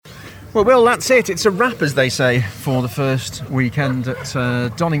Well, Will, that's it. It's a wrap, as they say, for the first weekend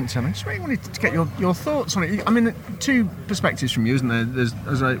at Donington. I just really wanted to get your thoughts on it. I mean, two perspectives from you, isn't there? There's,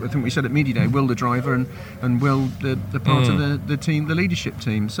 as I think we said at Media Day, Will the driver and Will the part of the team, the leadership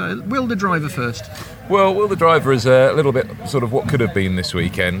team. So, Will the driver first. Well, Will the driver is a little bit sort of what could have been this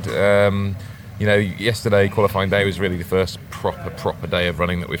weekend. Yesterday, qualifying day, was really the first proper day of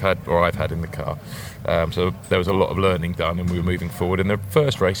running that we've had, or I've had in the car. So there was a lot of learning done, and we were moving forward. And the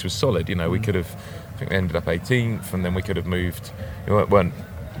first race was solid. We could have, I think we ended up 18th, and then we could have moved. We weren't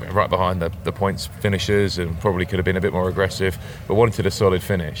right behind the points finishers, and probably could have been a bit more aggressive, but wanted a solid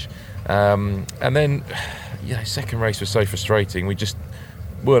finish. And then, second race was so frustrating. We just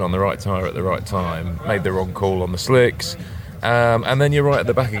weren't on the right tyre at the right time. Made the wrong call on the slicks. And then you're right at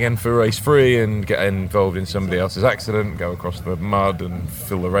the back again for race 3 and get involved in somebody else's accident, go across the mud and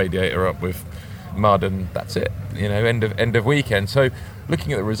fill the radiator up with mud, and that's it. End of weekend. So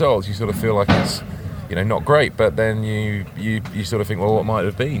looking at the results, you sort of feel like it's not great, but then you sort of think, well, what might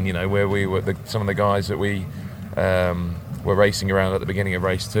have been? Where we were, some of the guys that we were racing around at the beginning of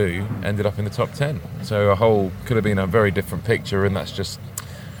race 2 ended up in the top 10. So could have been a very different picture, and that's just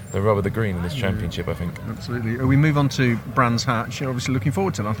the rub of the green in this championship, I think. Absolutely. We move on to Brands Hatch. You're obviously looking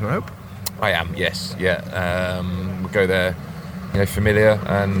forward to that, I hope. I am, yes, yeah. We'll go there, familiar,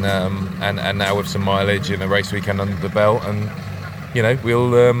 and now with some mileage in a race weekend under the belt, and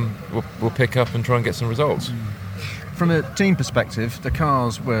we'll pick up and try and get some results. From a team perspective, the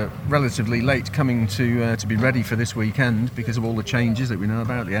cars were relatively late coming to be ready for this weekend because of all the changes that we know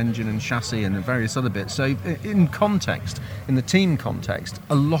about, the engine and chassis and various other bits. So in the team context,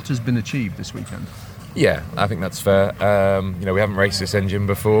 a lot has been achieved this weekend. Yeah, I think that's fair. We haven't raced this engine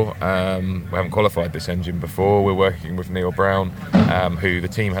before. We haven't qualified this engine before. We're working with Neil Brown, who the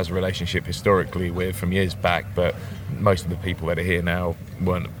team has a relationship historically with from years back, but most of the people that are here now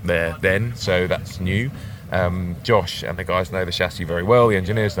weren't there then, so that's new. Josh and the guys know the chassis very well, the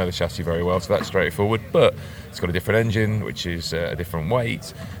engineers know the chassis very well, so that's straightforward, but it's got a different engine, which is a different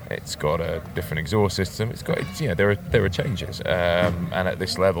weight, it's got a different exhaust system, there are changes, and at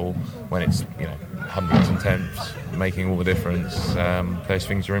this level, when it's hundreds and tenths making all the difference, those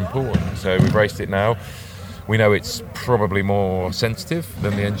things are important. So we've raced it now. We know it's probably more sensitive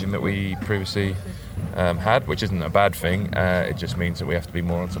than the engine that we previously had, which isn't a bad thing. It just means that we have to be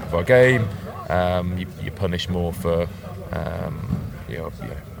more on top of our game. You punish more for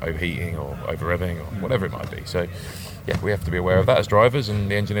overheating or over-revving or whatever it might be. So yeah, we have to be aware of that as drivers, and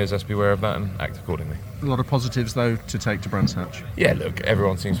the engineers have to be aware of that and act accordingly. A lot of positives though to take to Brands Hatch. Yeah, look,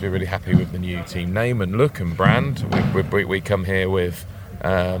 everyone seems to be really happy with the new team name and look and brand. We come here with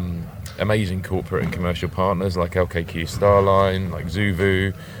amazing corporate and commercial partners like LKQ Starline, like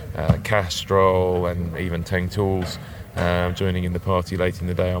Zuvu, Castrol, and even Teng Tools joining in the party late in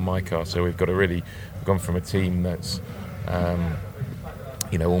the day on my car. So we've gone from a team that's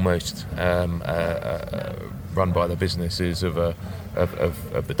almost run by the businesses of the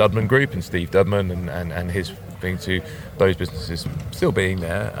Dudman Group and Steve Dudman and his thing, to those businesses still being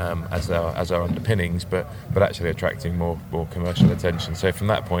there as our underpinnings, but actually attracting more commercial attention. So from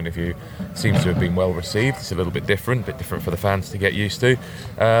that point of view, it seems to have been well received. It's a little bit different for the fans to get used to,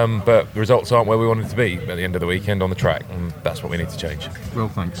 but the results aren't where we wanted to be at the end of the weekend on the track, and that's what we need to change. Well,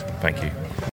 thanks. Thank you.